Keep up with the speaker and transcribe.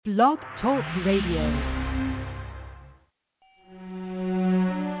Blog Talk Radio.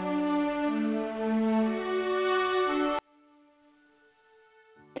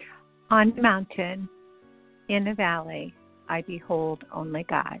 On a mountain, in a valley, I behold only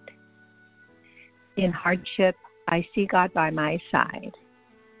God. In hardship, I see God by my side.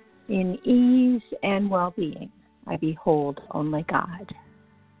 In ease and well-being, I behold only God.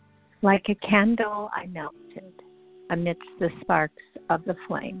 Like a candle, I melted amidst the sparks of the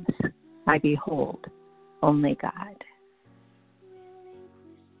flames. I behold only God.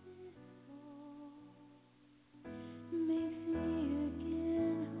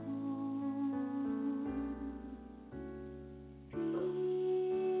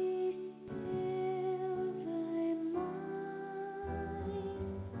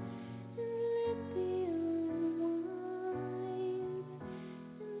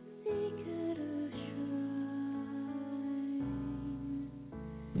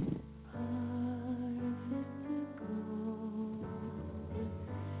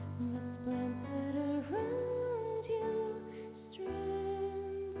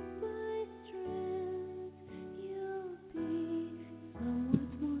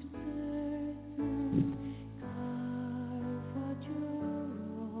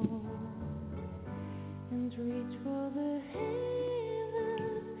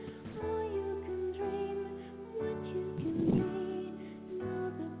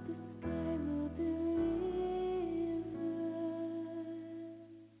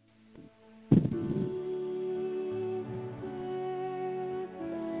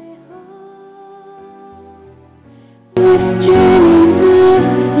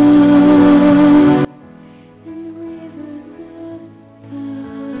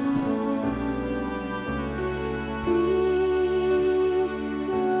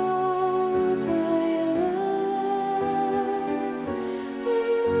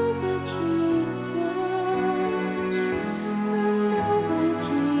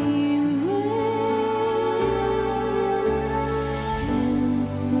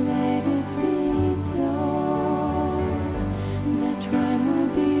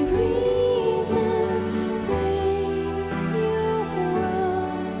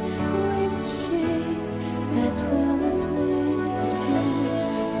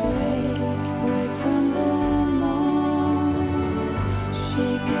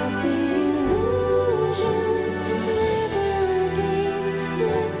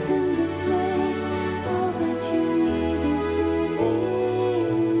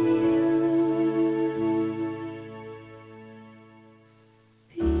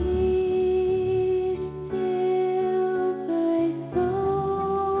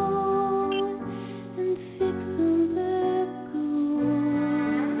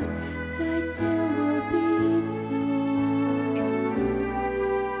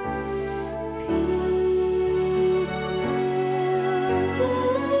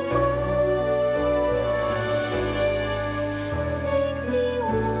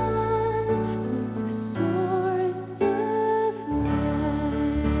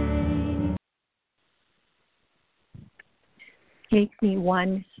 Take me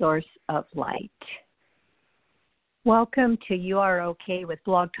one source of light. Welcome to You Are Okay with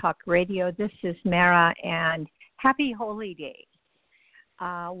Blog Talk Radio. This is Mara, and happy Holy Day.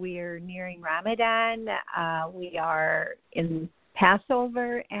 We're nearing Ramadan. We are in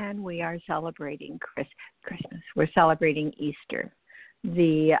Passover, and we are celebrating Christmas. We're celebrating Easter,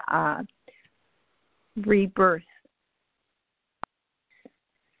 the rebirth.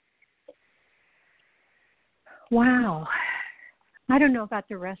 Wow. I don't know about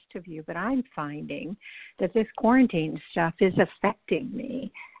the rest of you, but I'm finding that this quarantine stuff is affecting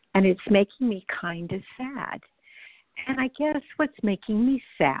me, and it's making me kind of sad. And I guess what's making me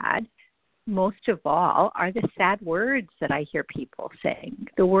sad, most of all, are the sad words that I hear people saying,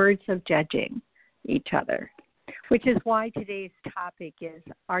 the words of judging each other, which is why today's topic is,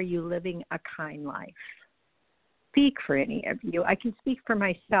 are you living a kind life? Speak for any of you. I can speak for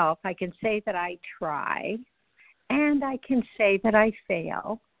myself. I can say that I try. And I can say that I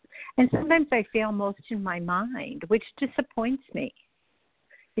fail. And sometimes I fail most in my mind, which disappoints me.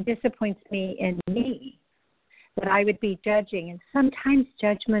 It disappoints me in me that I would be judging. And sometimes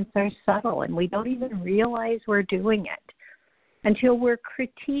judgments are subtle, and we don't even realize we're doing it until we're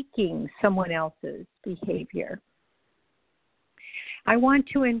critiquing someone else's behavior. I want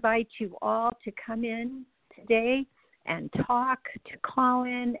to invite you all to come in today and to call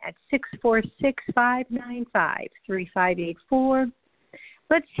in at 646-595-3584.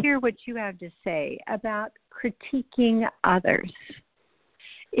 Let's hear what you have to say about critiquing others.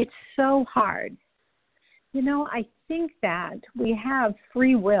 It's so hard I think that we have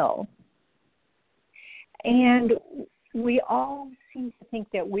free will, and we all seem to think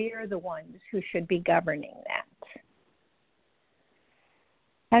that we are the ones who should be governing that.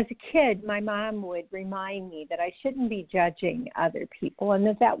 As a kid, my mom would remind me that I shouldn't be judging other people and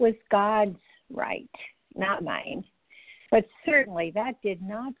that was God's right, not mine. But certainly that did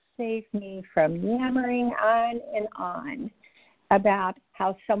not save me from yammering on and on about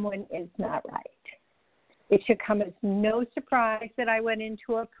how someone is not right. It should come as no surprise that I went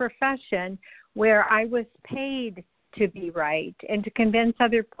into a profession where I was paid to be right and to convince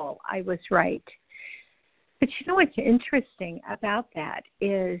other people I was right. But what's interesting about that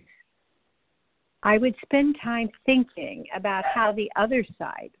is I would spend time thinking about how the other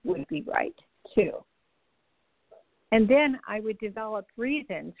side would be right too. And then I would develop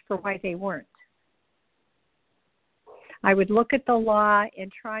reasons for why they weren't. I would look at the law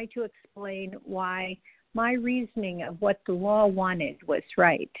and try to explain why my reasoning of what the law wanted was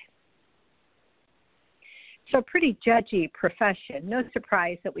right. So a pretty judgy profession. No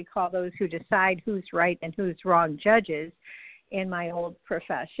surprise that we call those who decide who's right and who's wrong judges in my old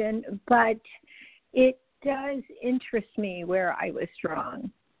profession. But it does interest me where I was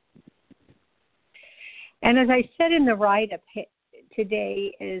wrong. And as I said in the write-up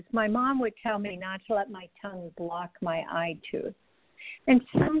today, is my mom would tell me not to let my tongue block my eye tooth. And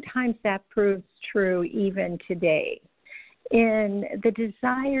sometimes that proves true even today. In the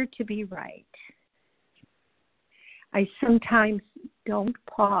desire to be right, I sometimes don't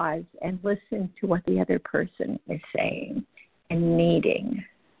pause and listen to what the other person is saying and needing.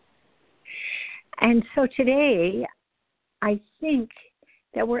 And so today, I think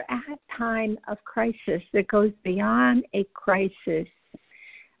that we're at a time of crisis that goes beyond a crisis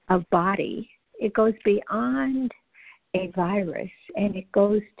of body. It goes beyond a virus, and it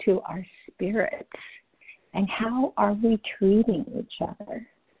goes to our spirits. And how are we treating each other?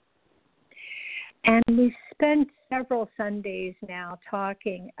 And we've spent several Sundays now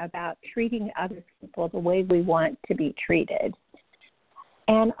talking about treating other people the way we want to be treated.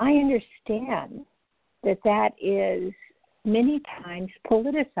 And I understand that that is many times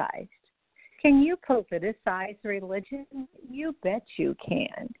politicized. Can you politicize religion? You bet you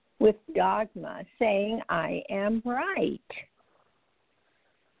can, with dogma saying, I am right.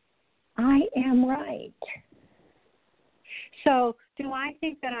 I am right. So do I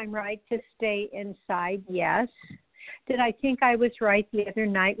think that I'm right to stay inside? Yes. Did I think I was right the other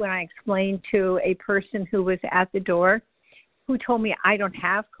night when I explained to a person who was at the door who told me I don't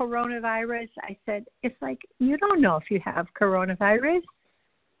have coronavirus? I said, it's like, you don't know if you have coronavirus.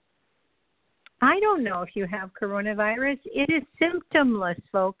 I don't know if you have coronavirus. It is symptomless,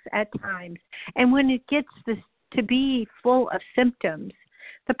 folks, at times. And when it gets to be full of symptoms,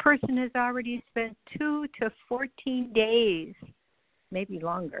 the person has already spent 2 to 14 days, maybe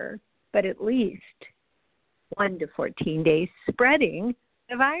longer, but at least 1 to 14 days spreading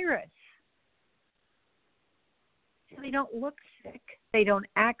the virus. So they don't look sick, they don't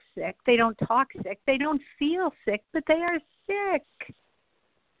act sick, they don't talk sick, they don't feel sick, but they are sick.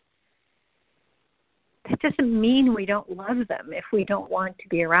 That doesn't mean we don't love them if we don't want to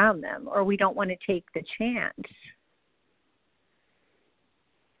be around them or we don't want to take the chance.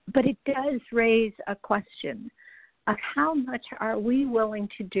 But it does raise a question of how much are we willing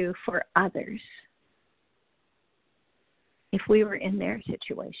to do for others if we were in their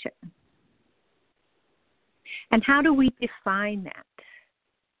situation? And how do we define that?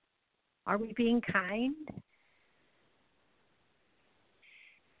 Are we being kind?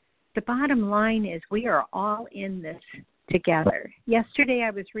 The bottom line is we are all in this together. Yesterday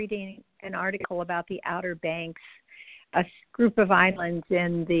I was reading an article about the Outer Banks, a group of islands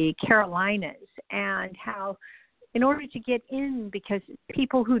in the Carolinas, and how in order to get in, because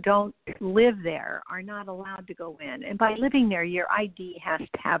people who don't live there are not allowed to go in. And by living there, your ID has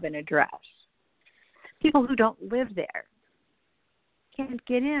to have an address. People who don't live there can't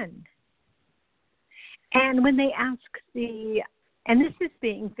get in. And when they ask and this is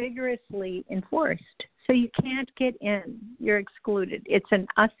being vigorously enforced, so you can't get in, you're excluded. It's an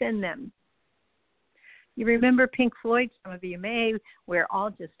us and them. You remember Pink Floyd, some of you may, we're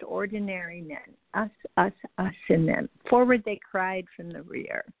all just ordinary men. Us, us, us, and them. Forward they cried from the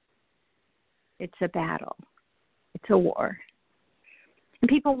rear. It's a battle. It's a war. And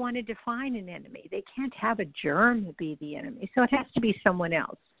people want to define an enemy. They can't have a germ be the enemy, so it has to be someone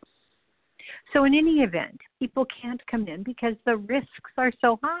else. So in any event, people can't come in because the risks are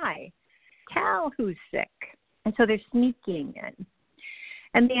so high. Tell who's sick. And so they're sneaking in.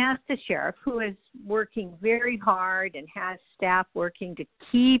 And they asked the sheriff, who is working very hard and has staff working to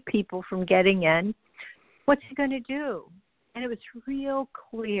keep people from getting in, What's he going to do? And it was real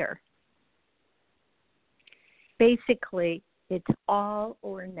clear. Basically, it's all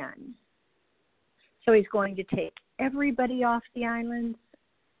or none. So he's going to take everybody off the islands,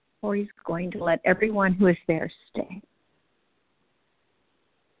 or he's going to let everyone who is there stay.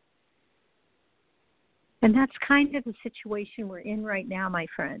 And that's kind of the situation we're in right now, my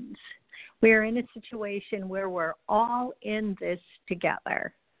friends. We're in a situation where we're all in this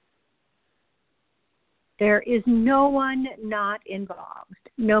together. There is no one not involved,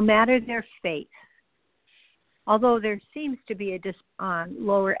 no matter their faith. Although there seems to be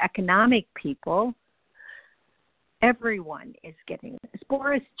lower economic people, everyone is getting this.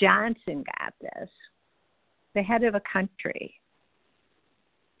 Boris Johnson got this, the head of a country.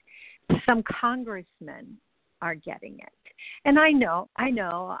 Some congressmen are getting it. And I know,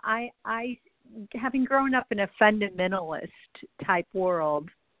 I having grown up in a fundamentalist type world,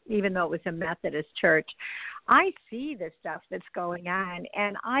 even though it was a Methodist church, I see the stuff that's going on,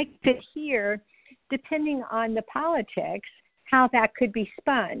 and I could hear, depending on the politics, how that could be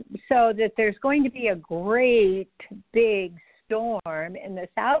spun. So that there's going to be a great big storm in the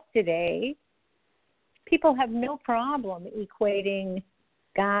South today. People have no problem equating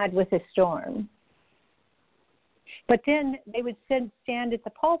God with a storm. But then they would stand at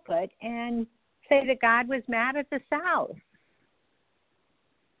the pulpit and say that God was mad at the South.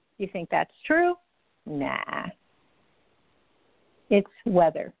 You think that's true? Nah. It's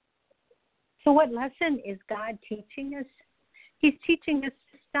weather. So what lesson is God teaching us? He's teaching us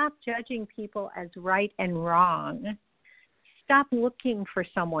to stop judging people as right and wrong. Stop looking for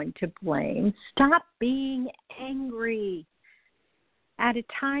someone to blame. Stop being angry. At a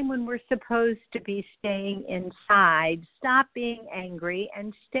time when we're supposed to be staying inside, stop being angry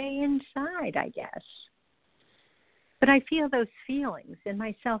and stay inside, I guess. But I feel those feelings in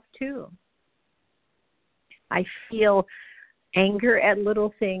myself too. I feel anger at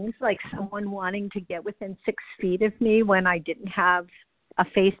little things, like someone wanting to get within 6 feet of me when I didn't have a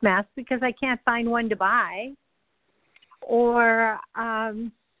face mask because I can't find one to buy. Or I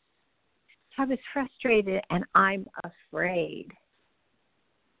was frustrated and I'm afraid.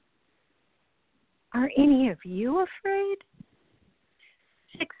 Are any of you afraid?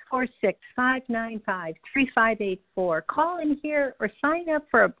 646-595-3584. Call in here or sign up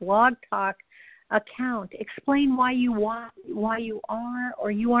for a Blog Talk account. Explain why you are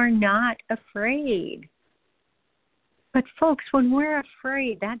or you are not afraid. But folks, when we're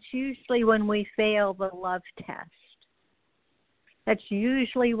afraid, that's usually when we fail the love test. That's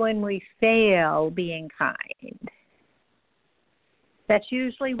usually when we fail being kind. That's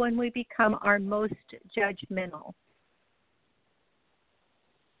usually when we become our most judgmental.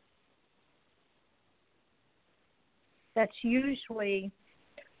 That's usually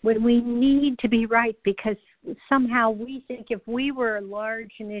when we need to be right because somehow we think if we were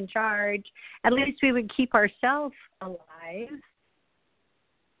large and in charge, at least we would keep ourselves alive.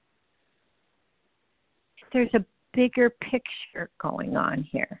 There's a bigger picture going on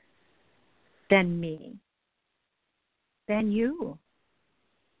here than me, than you.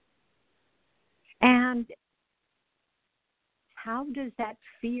 And how does that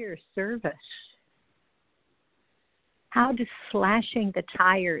fear serve us? How does slashing the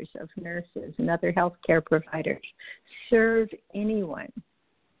tires of nurses and other healthcare providers serve anyone?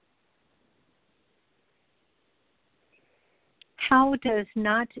 How does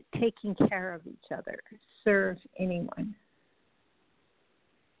not taking care of each other serve anyone?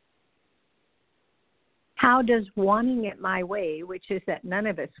 How does wanting it my way, which is that none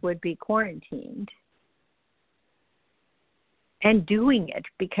of us would be quarantined, and doing it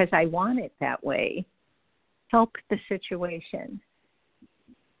because I want it that way, help the situation?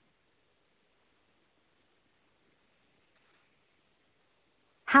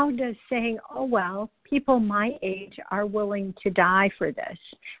 How does saying, oh, well, people my age are willing to die for this?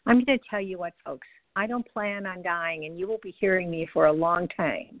 I'm going to tell you what, folks, I don't plan on dying, and you will be hearing me for a long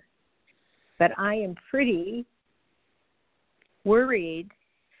time. But I am pretty worried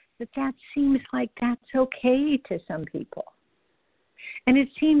that seems like that's okay to some people. And it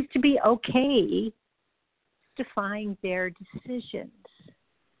seems to be okay justifying their decisions.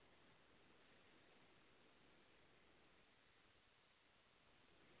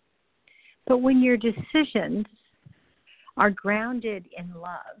 But when your decisions are grounded in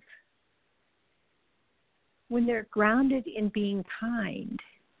love, when they're grounded in being kind,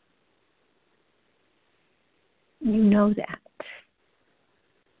 you know that.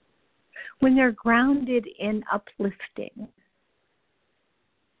 When they're grounded in uplifting,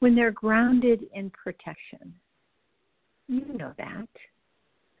 when they're grounded in protection, you know that.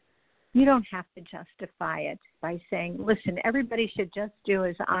 You don't have to justify it by saying, listen, everybody should just do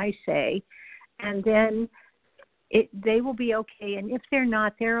as I say, and then they will be okay. And if they're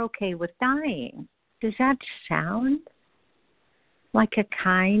not, they're okay with dying. Does that sound like a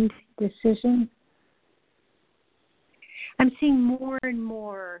kind decision? I'm seeing more and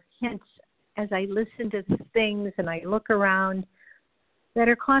more hints as I listen to things and I look around that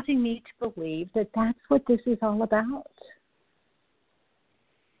are causing me to believe that that's what this is all about.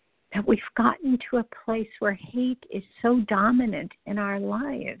 That we've gotten to a place where hate is so dominant in our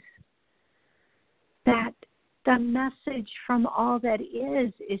lives that the message from all that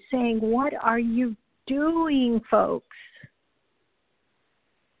is saying, what are you doing, folks?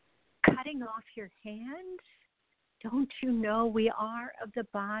 Cutting off your hands? Don't you know we are of the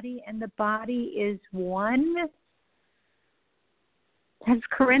body and the body is one? That's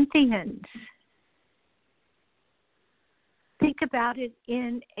Corinthians. Think about it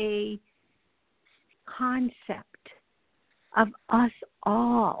in a concept of us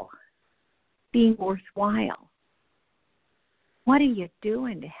all being worthwhile. What are you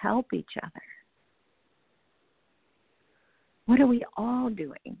doing to help each other? What are we all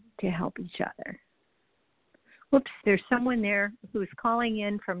doing to help each other? Whoops, there's someone there who's calling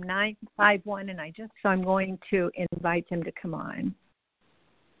in from 951, and I'm going to invite them to come on.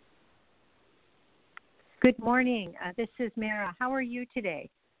 Good morning. This is Mara. How are you today?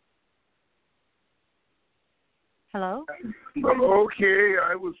 Hello? Okay,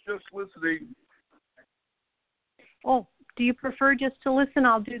 I was just listening. Oh, do you prefer just to listen?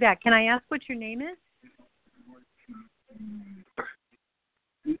 I'll do that. Can I ask what your name is?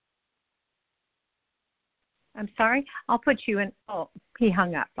 I'm sorry. I'll put you in. Oh, he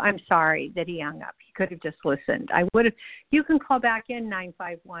hung up. I'm sorry that he hung up. He could have just listened. I would have. You can call back in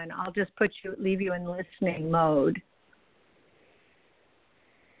 951. I'll just leave you in listening mode.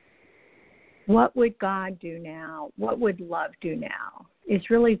 What would God do now? What would love do now? Is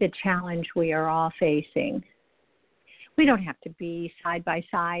really the challenge we are all facing. We don't have to be side by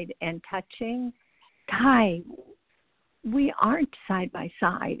side and touching. Guy, we aren't side by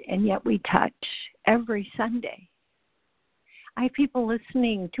side, and yet we touch every Sunday. I have people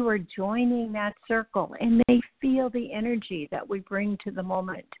listening who are joining that circle, and they feel the energy that we bring to the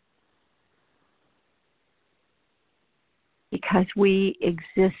moment. Because we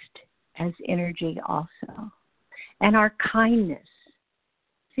exist as energy also. And our kindness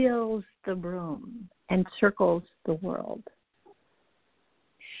fills the room and circles the world.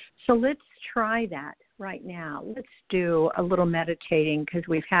 So let's try that right now. Let's do a little meditating because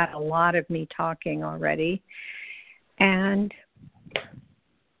we've had a lot of me talking already. And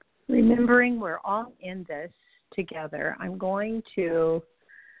remembering we're all in this together, I'm going to,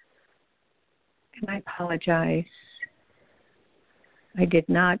 and I apologize, I did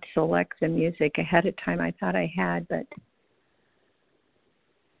not select the music ahead of time. I thought I had, but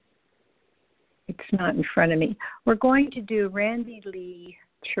it's not in front of me. We're going to do Randy Lee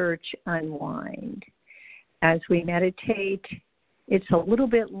Church Unwind. As we meditate, it's a little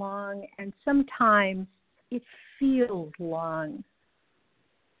bit long, and sometimes it feels long.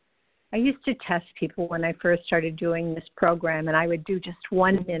 I used to test people when I first started doing this program, and I would do just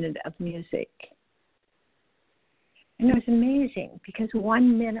 1 minute of music. And it was amazing because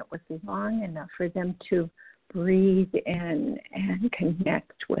 1 minute was long enough for them to breathe in and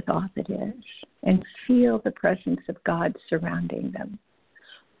connect with all that is and feel the presence of God surrounding them.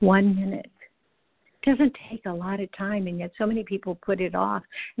 1 minute. It doesn't take a lot of time, and yet so many people put it off,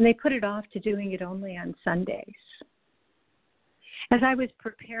 and they put it off to doing it only on Sundays. As I was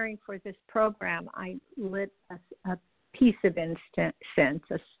preparing for this program, I lit a piece of incense,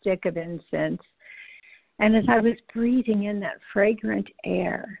 a stick of incense, and as I was breathing in that fragrant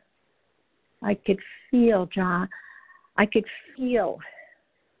air, I could feel, I could feel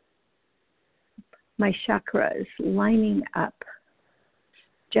my chakras lining up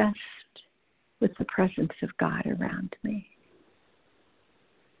just with the presence of God around me.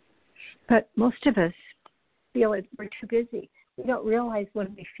 But most of us feel it, we're too busy. We don't realize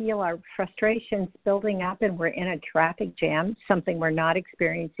when we feel our frustrations building up and we're in a traffic jam, something we're not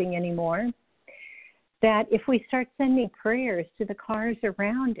experiencing anymore, that if we start sending prayers to the cars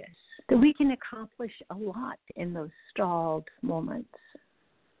around us, that we can accomplish a lot in those stalled moments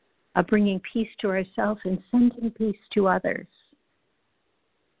of bringing peace to ourselves and sending peace to others.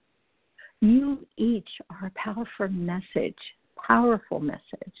 You each are a powerful message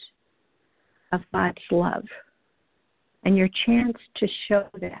of God's love. And your chance to show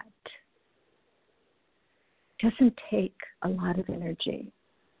that doesn't take a lot of energy.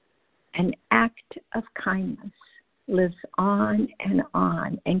 An act of kindness lives on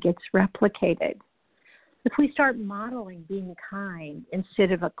and gets replicated. If we start modeling being kind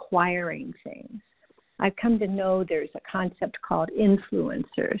instead of acquiring things, I've come to know there's a concept called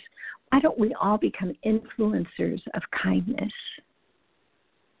influencers. Why don't we all become influencers of kindness?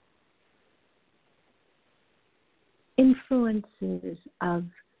 Influences of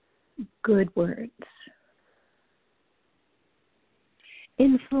good words.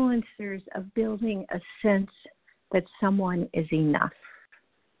 Influencers of building a sense that someone is enough.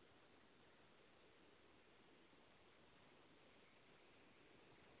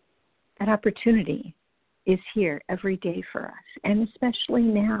 That opportunity is here every day for us, and especially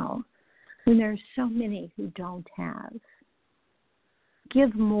now when there are so many who don't have.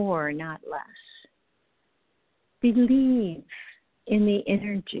 Give more, not less. Believe in the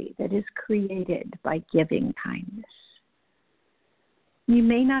energy that is created by giving kindness. You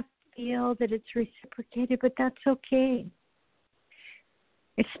may not feel that it's reciprocated, but that's okay.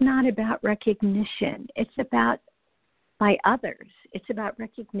 It's not about recognition. It's about by others. It's about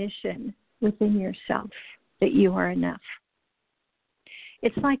recognition within yourself that you are enough.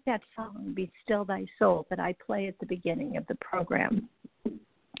 It's like that song, Be Still Thy Soul, that I play at the beginning of the program.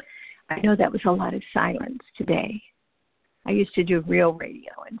 I know that was a lot of silence today. I used to do real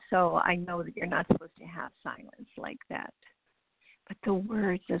radio, and so I know that you're not supposed to have silence like that. But the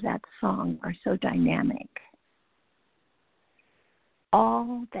words of that song are so dynamic.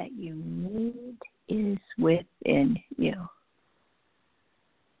 All that you need is within you.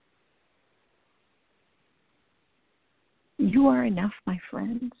 You are enough, my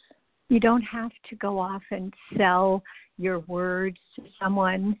friends. You don't have to go off and sell your words to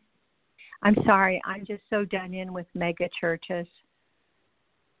someone. I'm sorry, I'm just so done in with mega churches.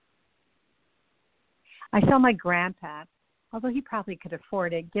 I saw my grandpa, although he probably could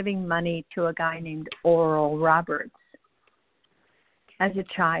afford it, giving money to a guy named Oral Roberts as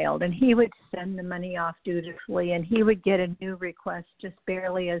a child. And he would send the money off dutifully, and he would get a new request just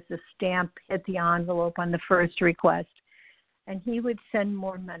barely as the stamp hit the envelope on the first request. And he would send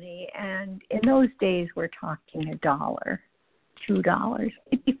more money. And in those days, we're talking $1, $2,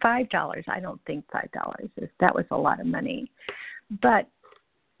 maybe $5. I don't think $5 is. That was a lot of money. But,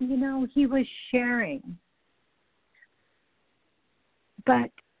 you know, he was sharing. But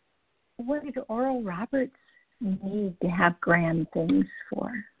what did Oral Roberts need to have grand things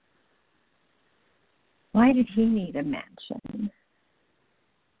for? Why did he need a mansion?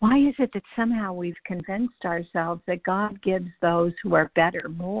 Why is it that somehow we've convinced ourselves that God gives those who are better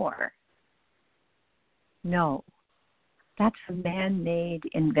more? No, that's a man-made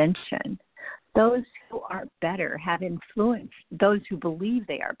invention. Those who are better have influenced, those who believe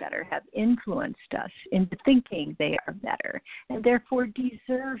they are better have influenced us into thinking they are better and therefore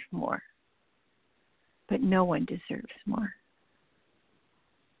deserve more. But no one deserves more.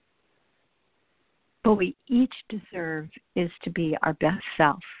 What we each deserve is to be our best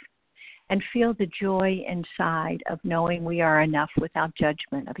self and feel the joy inside of knowing we are enough without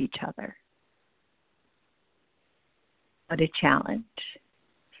judgment of each other. What a challenge.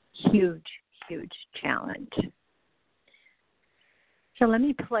 Huge, huge challenge. So let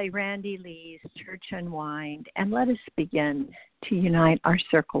me play Randy Lee's Church Unwind, and let us begin to unite our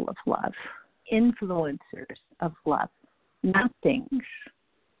circle of love. Influencers of love, not things.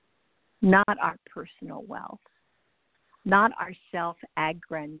 Not our personal wealth, not our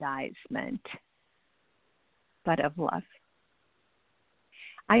self-aggrandizement, but of love.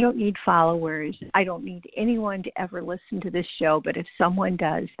 I don't need followers. I don't need anyone to ever listen to this show, but if someone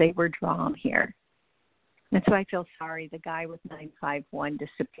does, they were drawn here. That's why I feel sorry the guy with 951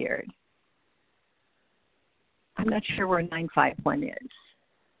 disappeared. I'm not sure where 951 is.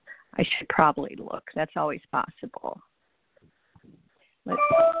 I should probably look. That's always possible.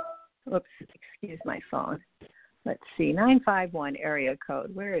 Oops, excuse my phone. Let's see, 951 area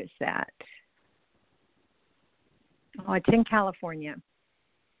code. Where is that? Oh, it's in California.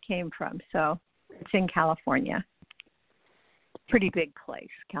 Came from, so it's in California. Pretty big place,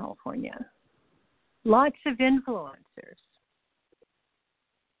 California. Lots of influencers.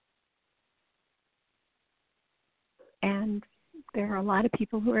 And there are a lot of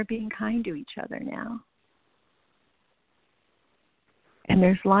people who are being kind to each other now. And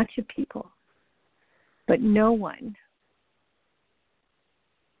there's lots of people, but no one.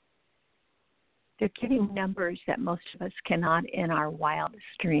 They're getting numbers that most of us cannot in our wildest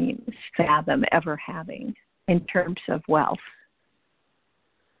dreams fathom ever having in terms of wealth.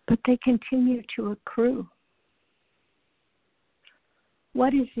 But they continue to accrue.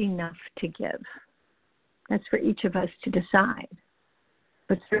 What is enough to give? That's for each of us to decide.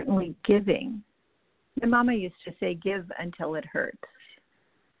 But certainly giving My mama used to say, give until it hurts.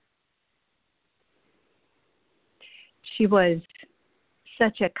 She was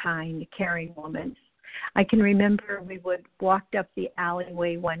such a kind, caring woman. I can remember we walked up the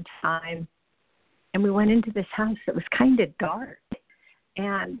alleyway one time, and we went into this house that was kind of dark.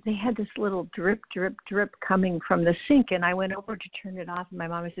 And they had this little drip, drip, drip coming from the sink. And I went over to turn it off. And my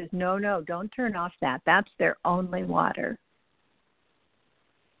mama says, no, don't turn off that. That's their only water.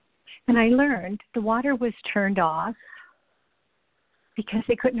 And I learned the water was turned off because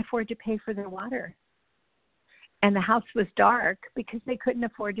they couldn't afford to pay for their water. And the house was dark because they couldn't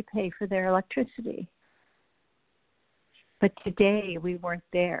afford to pay for their electricity. But today we weren't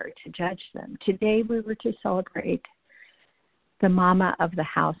there to judge them. Today we were to celebrate the mama of the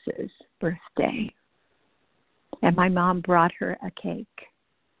house's birthday. And my mom brought her a cake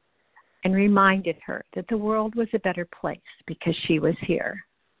and reminded her that the world was a better place because she was here.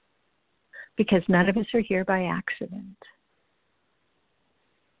 Because none of us are here by accident.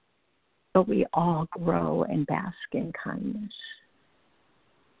 But we all grow and bask in kindness.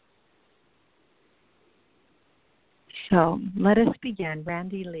 So let us begin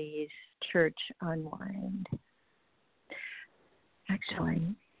Randy Lee's Church Unwind. Actually,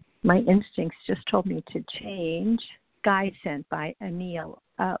 my instincts just told me to change Guide Sent by Anil,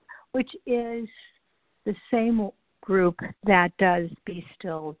 which is the same group that does Be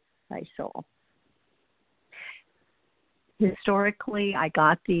Still Thy Soul. Historically, I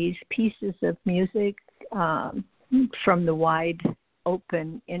got these pieces of music from the wide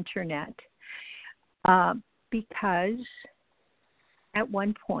open internet because at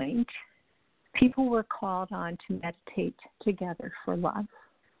one point, people were called on to meditate together for love.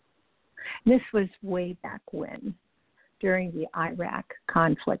 This was way back when, during the Iraq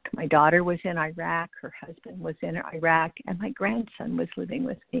conflict. My daughter was in Iraq, her husband was in Iraq, and my grandson was living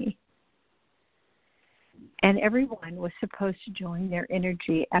with me. And everyone was supposed to join their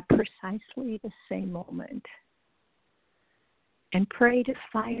energy at precisely the same moment and pray to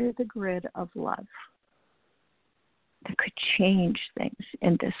fire the grid of love that could change things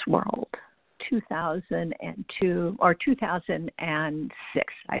in this world. 2002 or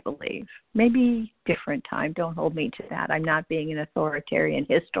 2006, I believe. Maybe different time. Don't hold me to that. I'm not being an authoritarian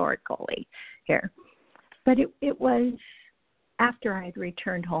historically here. But it was after I had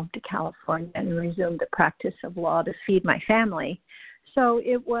returned home to California and resumed the practice of law to feed my family. So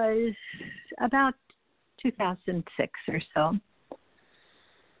it was about 2006 or so.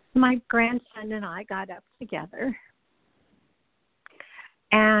 My grandson and I got up together,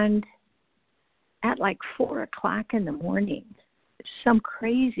 and at like 4 o'clock in the morning, some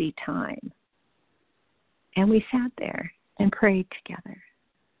crazy time, and we sat there and prayed together.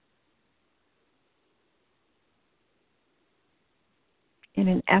 In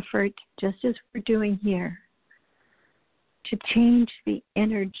an effort, just as we're doing here, to change the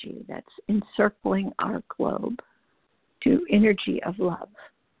energy that's encircling our globe to energy of love,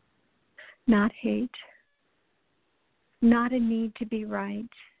 not hate, not a need to be right,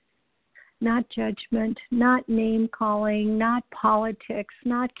 not judgment, not name-calling, not politics,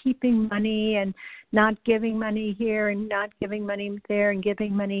 not keeping money and not giving money here and not giving money there and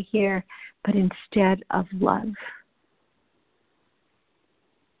giving money here, but instead of love.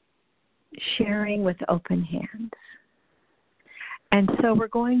 Sharing with open hands. And so we're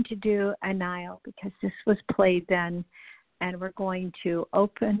going to do a Nile because this was played then, and we're going to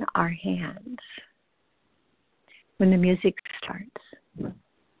open our hands when the music starts.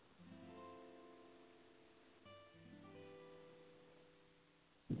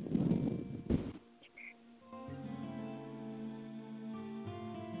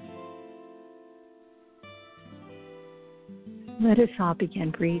 Let us all begin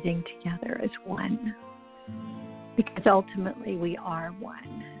breathing together as one, because ultimately we are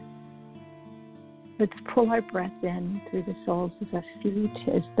one. Let's pull our breath in through the soles of our feet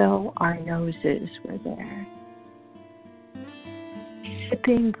as though our noses were there.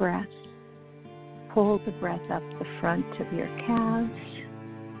 Sipping breath, pull the breath up the front of your calves,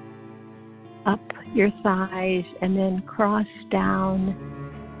 up your thighs, and then cross down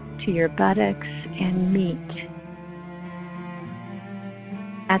to your buttocks and meet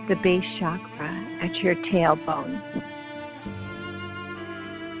at the base chakra, at your tailbone.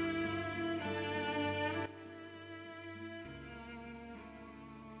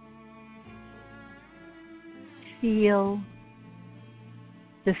 Feel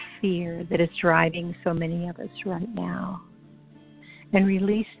the fear that is driving so many of us right now, and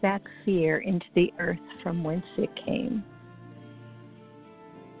release that fear into the earth from whence it came.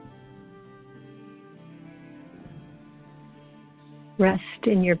 Rest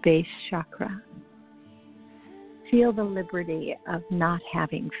in your base chakra. Feel the liberty of not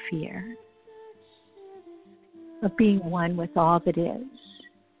having fear, of being one with all that is.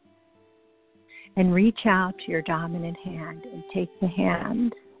 And reach out to your dominant hand and take the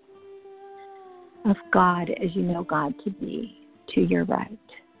hand of God as you know God to be, to your right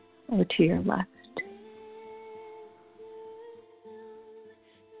or to your left.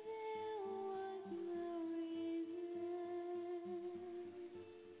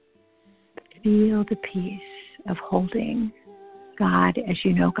 Feel the peace of holding God as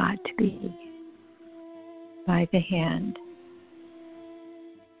you know God to be by the hand,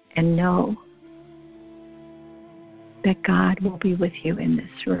 and know that God will be with you in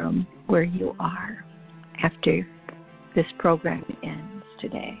this room where you are after this program ends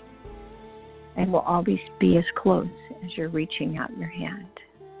today, and will always be as close as you're reaching out your hand.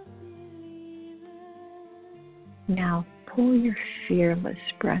 Now pull your fearless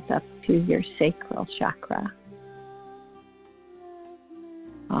breath up to your sacral chakra.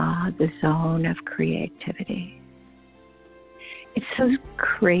 The zone of creativity. It's so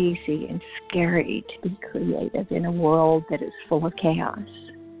crazy and scary to be creative in a world that is full of chaos.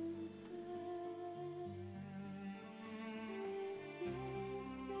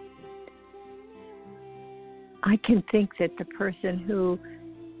 I can think that the person who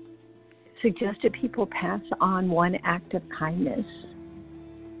suggested people pass on one act of kindness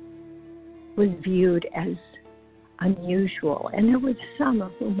was viewed as unusual, and there was some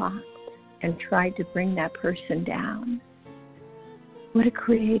who mocked and tried to bring that person down. What a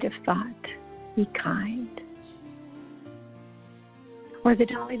creative thought. Be kind. Or the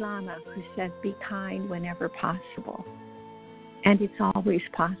Dali Lama, who said, be kind whenever possible, and it's always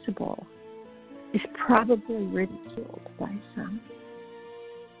possible, is probably ridiculed by some.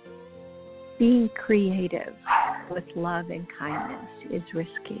 Being creative with love and kindness is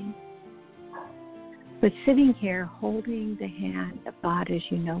risky. But sitting here holding the hand of God as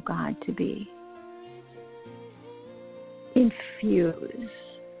you know God to be, infuse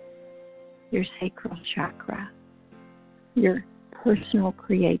your sacral chakra, your personal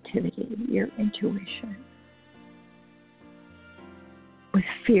creativity, your intuition, with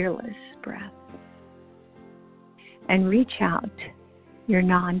fearless breath. And reach out your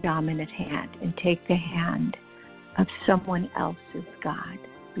non-dominant hand and take the hand of someone else's God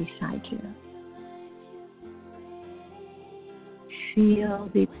beside you. Feel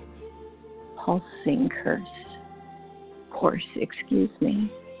the pulsing course,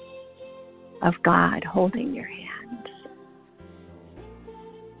 of God holding your hands.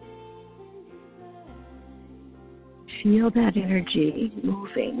 Feel that energy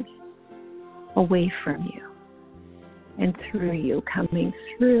moving away from you and through you, coming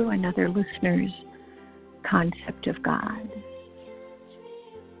through another listener's concept of God,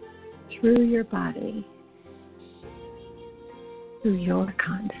 through your body, through your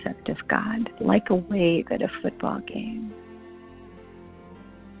concept of God, like a wave at a football game.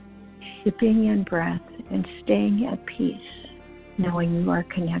 Sipping in breath and staying at peace, knowing you are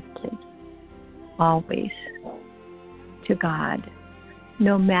connected always to God,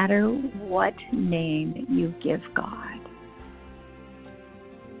 no matter what name you give God.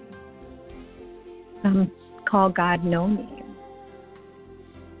 Some call God no name,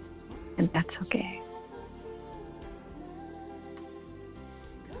 and that's okay.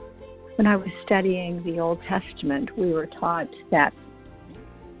 When I was studying the Old Testament, we were taught that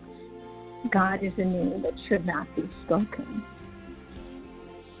God is a name that should not be spoken.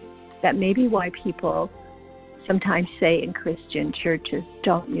 That may be why people sometimes say in Christian churches,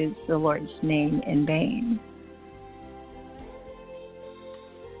 don't use the Lord's name in vain.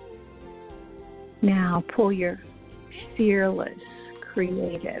 Now pull your fearless,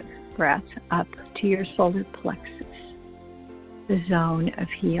 creative breath up to your solar plexus, the zone of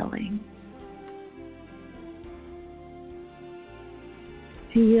healing.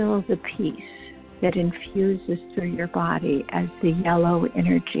 Feel the peace that infuses through your body as the yellow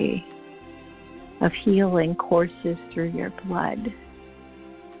energy of healing courses through your blood,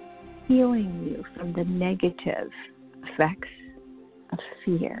 healing you from the negative effects of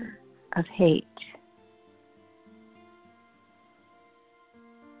fear, of hate.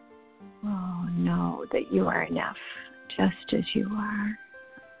 Oh, know that you are enough just as you are.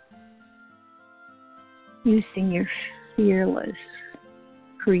 Using your fearless,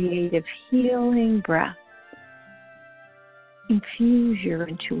 creative, healing breath, infuse your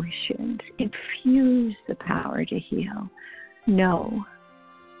intuitions, infuse the power to heal. Know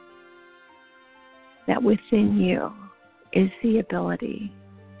that within you is the ability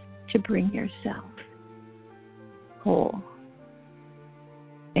to bring yourself whole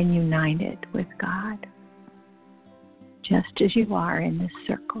and united with God. just as you are in this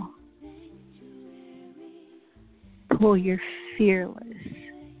circle. Pull your fearless,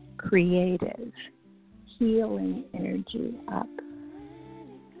 creative, healing energy up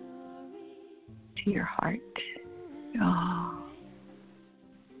to your heart. Oh,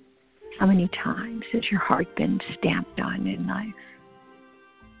 how many times has your heart been stamped on in life?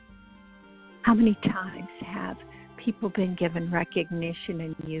 How many times have people been given recognition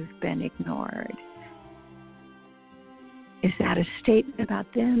and you've been ignored? Is that a statement about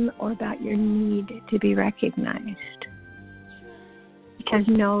them or about your need to be recognized? Because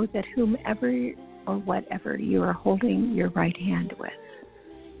know that whomever or whatever you are holding your right hand with,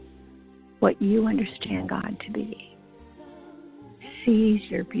 what you understand God to be, sees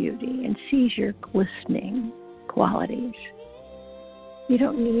your beauty and sees your glistening qualities. You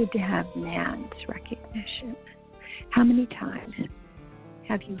don't need to have man's recognition. How many times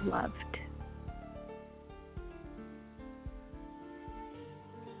have you loved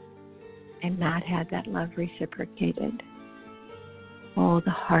and not had that love reciprocated? Oh,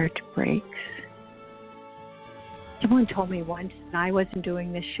 the heart breaks. Someone told me once that I wasn't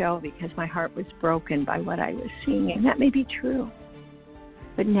doing this show because my heart was broken by what I was seeing, and that may be true.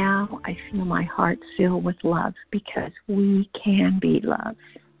 But now I feel my heart filled with love because we can be love.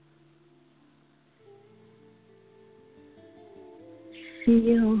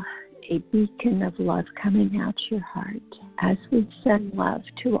 Feel a beacon of love coming out your heart as we send love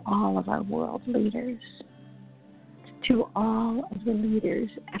to all of our world leaders, to all of the leaders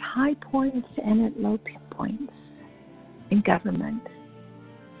at high points and at low points in government,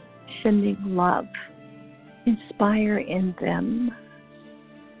 sending love, inspire in them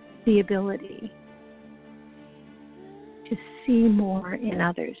the ability to see more in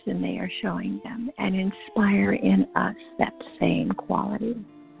others than they are showing them and inspire in us that same quality.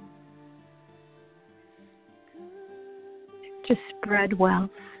 To spread wealth,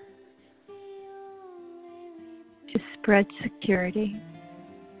 to spread security,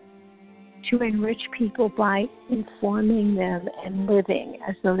 to enrich people by informing them and living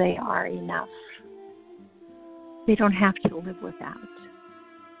as though they are enough. They don't have to live without.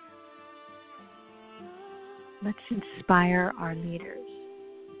 Let's inspire our leaders.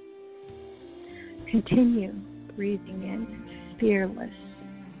 Continue breathing in fearless,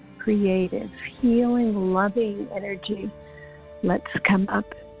 creative, healing, loving energy. Let's come up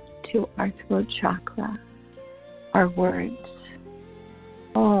to our throat chakra, our words.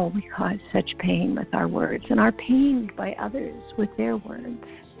 Oh, we cause such pain with our words and are pained by others with their words.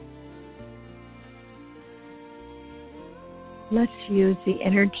 Let's use the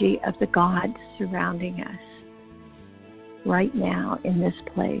energy of the gods surrounding us right now in this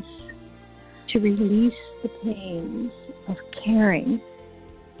place to release the pains of caring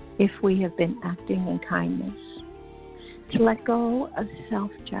if we have been acting in kindness, to let go of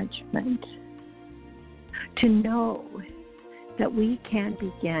self-judgment, to know that we can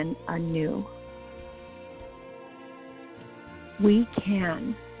begin anew. We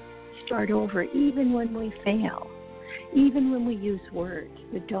can start over even when we fail, even when we use words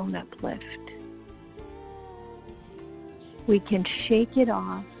that don't uplift. We can shake it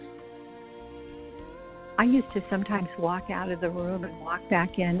off. I used to sometimes walk out of the room and walk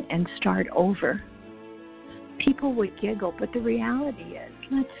back in and start over. People would giggle, but the reality is,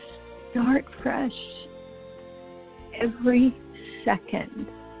 let's start fresh. Every second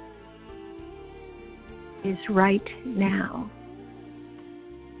is right now.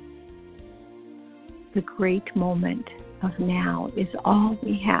 The great moment of now is all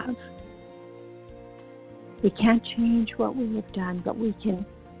we have. We can't change what we have done, but we can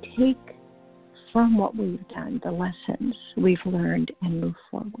take from what we've done the lessons we've learned and move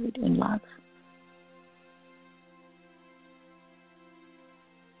forward in love.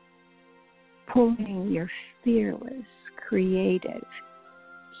 Pulling your fearless, creative,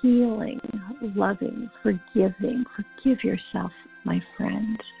 healing, loving, forgiving. Forgive yourself, my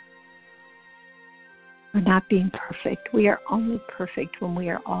friends. We're not being perfect. We are only perfect when we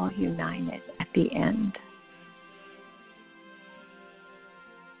are all united at the end.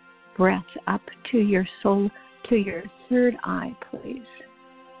 Breath up to your soul, to your third eye, please.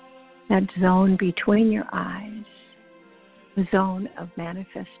 That zone between your eyes, the zone of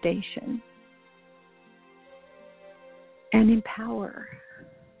manifestation. And empower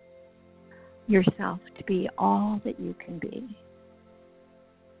yourself to be all that you can be.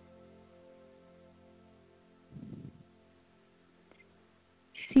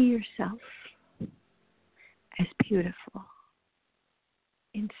 See yourself as beautiful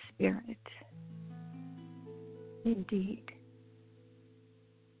in spirit, indeed.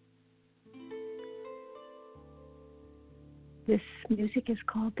 This music is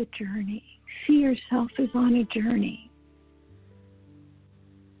called The Journey. See yourself as on a journey.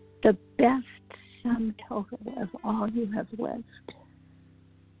 The best sum total of all you have lived.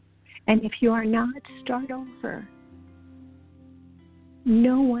 And if you are not, start over.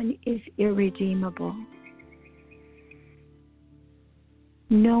 No one is irredeemable.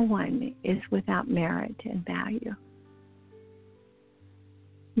 No one is without merit and value.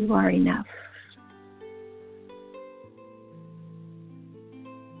 You are enough.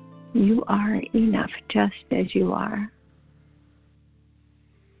 You are enough just as you are.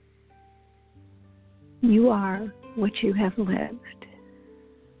 You are what you have lived.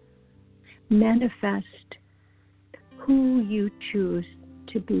 Manifest who you choose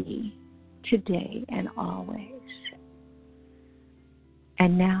to be today and always.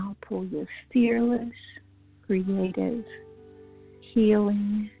 And now pull your fearless, creative,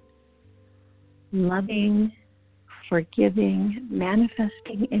 healing, loving, forgiving,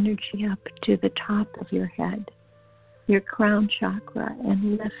 manifesting energy up to the top of your head, your crown chakra,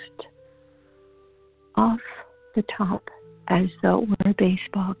 and lift off the top as though it were a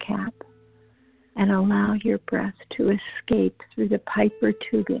baseball cap, and allow your breath to escape through the piper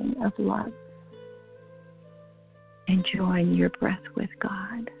tubing of love, and join your breath with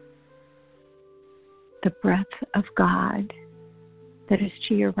God. The breath of God that is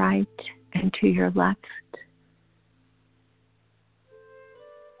to your right and to your left.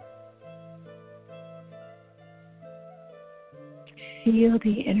 Feel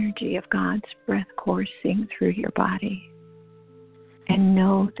the energy of God's breath coursing through your body, and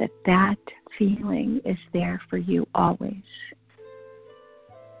know that that feeling is there for you always.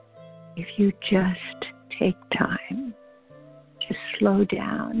 If you just take time to slow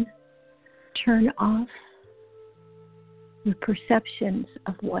down, turn off your perceptions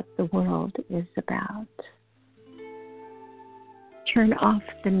of what the world is about. Turn off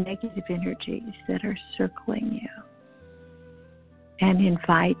the negative energies that are circling you, and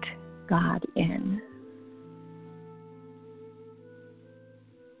invite God in.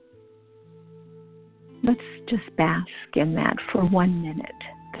 Let's just bask in that for 1 minute.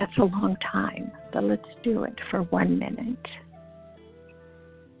 That's a long time, but let's do it for 1 minute.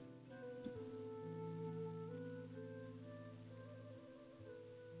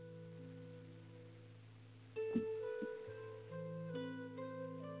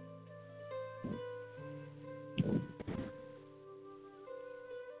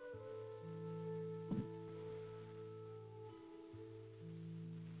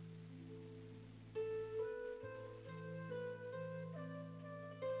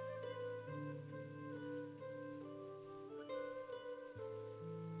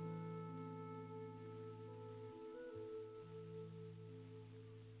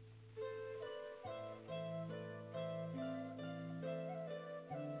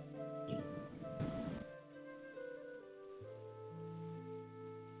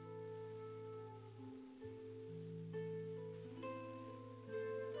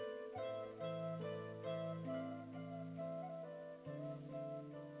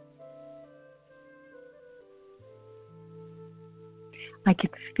 I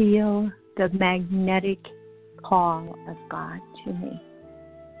could feel the magnetic call of God to me.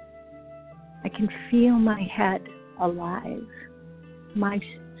 I can feel my head alive, my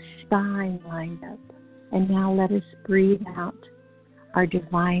spine lined up. And now let us breathe out our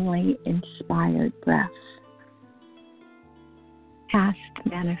divinely inspired breath. Past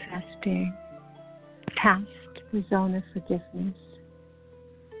manifesting, past the zone of forgiveness,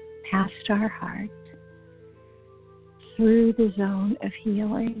 past our heart, through the zone of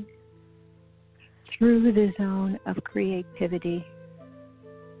healing, through the zone of creativity,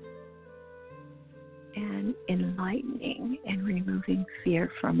 and enlightening and removing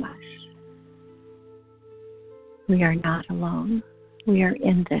fear from us. We are not alone. We are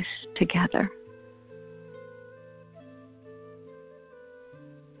in this together.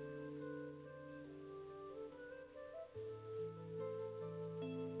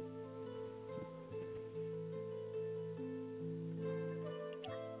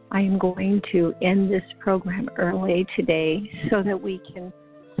 I am going to end this program early today so that we can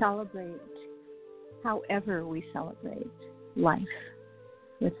celebrate however we celebrate life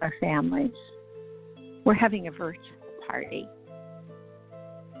with our families. We're having a virtual party,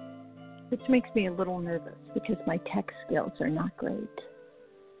 which makes me a little nervous because my tech skills are not great.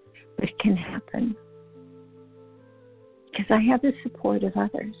 But it can happen because I have the support of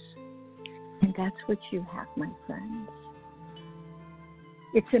others, and that's what you have, my friends.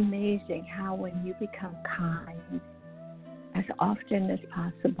 It's amazing how when you become kind as often as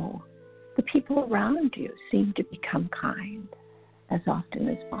possible, the people around you seem to become kind as often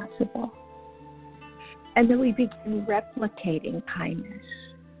as possible. And then we begin replicating kindness.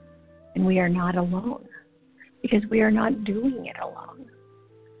 And we are not alone, because we are not doing it alone.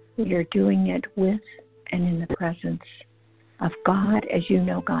 We are doing it with and in the presence of God, as you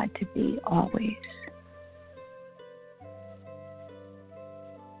know God to be always.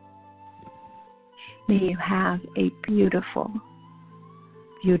 May you have a beautiful,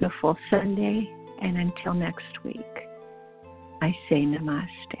 beautiful Sunday, and until next week, I say namaste.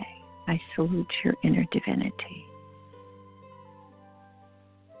 I salute your inner divinity.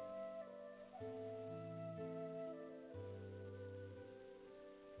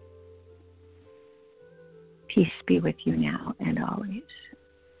 Peace be with you now and always.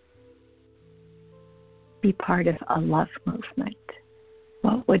 Be part of a love movement.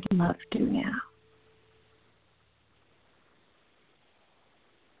 What would love do now?